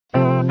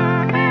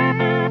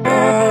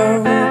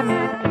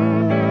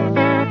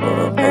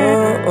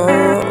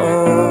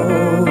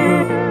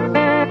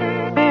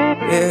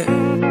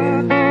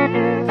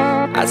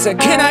said,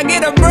 can I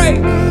get a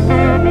break?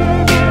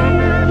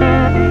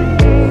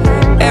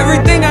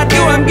 Everything I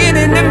do, I'm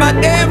getting in my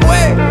damn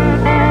way.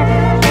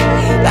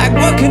 Like,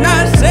 what can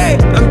I say?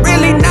 I'm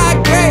really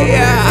not great,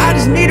 yeah, I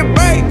just need a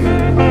break.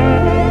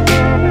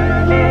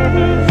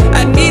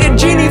 I need a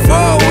genie for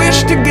a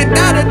wish to get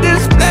out of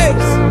this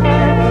place.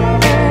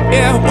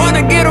 Yeah, I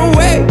wanna get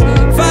away,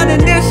 find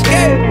an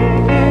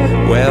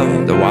escape.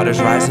 Well, the water's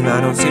rising,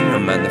 I don't seem to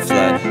mind the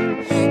flood.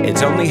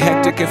 It's only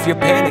hectic if you're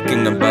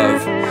panicking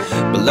above.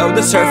 Below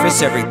the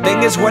surface,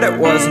 everything is what it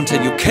was,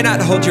 until you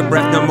cannot hold your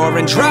breath no more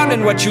and drown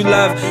in what you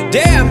love.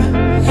 Damn!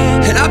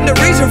 And I'm the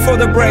reason for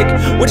the break,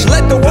 which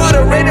let the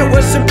water in. It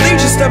was simply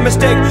just a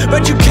mistake.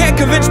 But you can't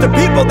convince the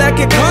people that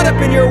get caught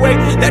up in your way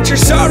that you're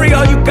sorry.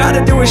 All you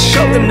gotta do is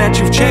show them that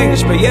you've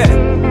changed. But yeah,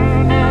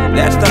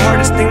 that's the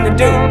hardest thing to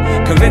do.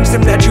 Convince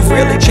them that you've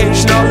really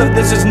changed and all of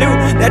this is new,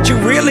 that you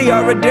really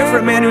are a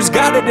different man who's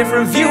got a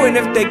different view. And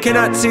if they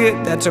cannot see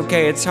it, that's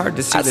okay, it's hard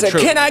to see the truth. I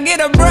said, can I get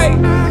a break?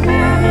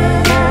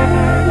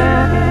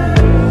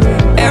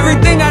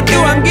 Everything I do,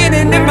 I'm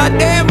getting in my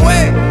damn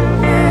way.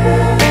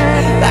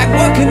 Like,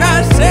 what can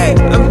I say?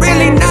 I'm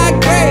really not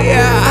great,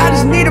 yeah, I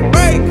just need a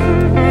break.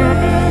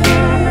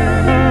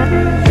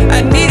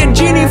 I need a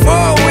genie for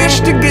a wish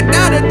to get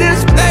out of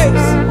this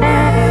place.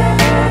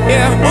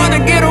 Yeah, I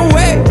wanna get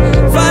away,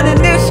 find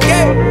an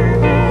escape.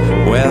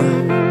 Well,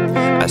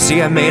 I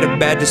see I made a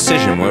bad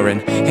decision. We're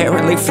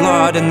inherently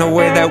flawed in the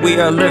way that we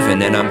are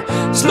living, and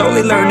I'm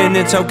slowly learning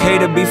it's okay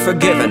to be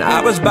forgiven.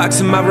 I was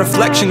boxing my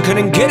reflection,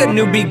 couldn't get a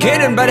new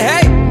beginning. But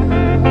hey,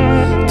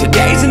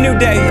 today's a new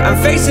day.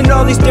 I'm facing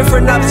all these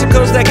different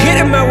obstacles that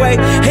get in my way,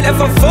 and if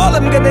I fall,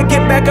 I'm gonna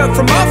get back up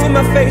from off of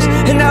my face.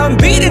 And now I'm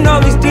beating all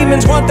these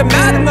demons, want them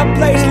out of my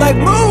place. Like,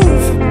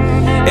 move!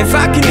 If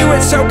I can do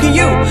it, so can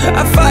you.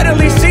 I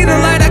finally see the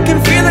light, I can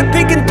feel it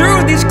peeking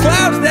through these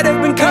clouds that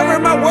have been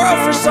covering my world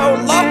for so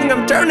long.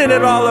 I'm turning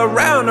it all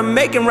around, I'm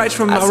making rights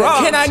from my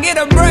wrongs. Can I get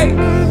a break?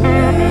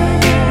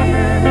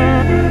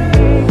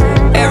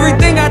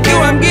 Everything I do,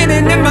 I'm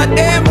getting in my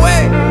damn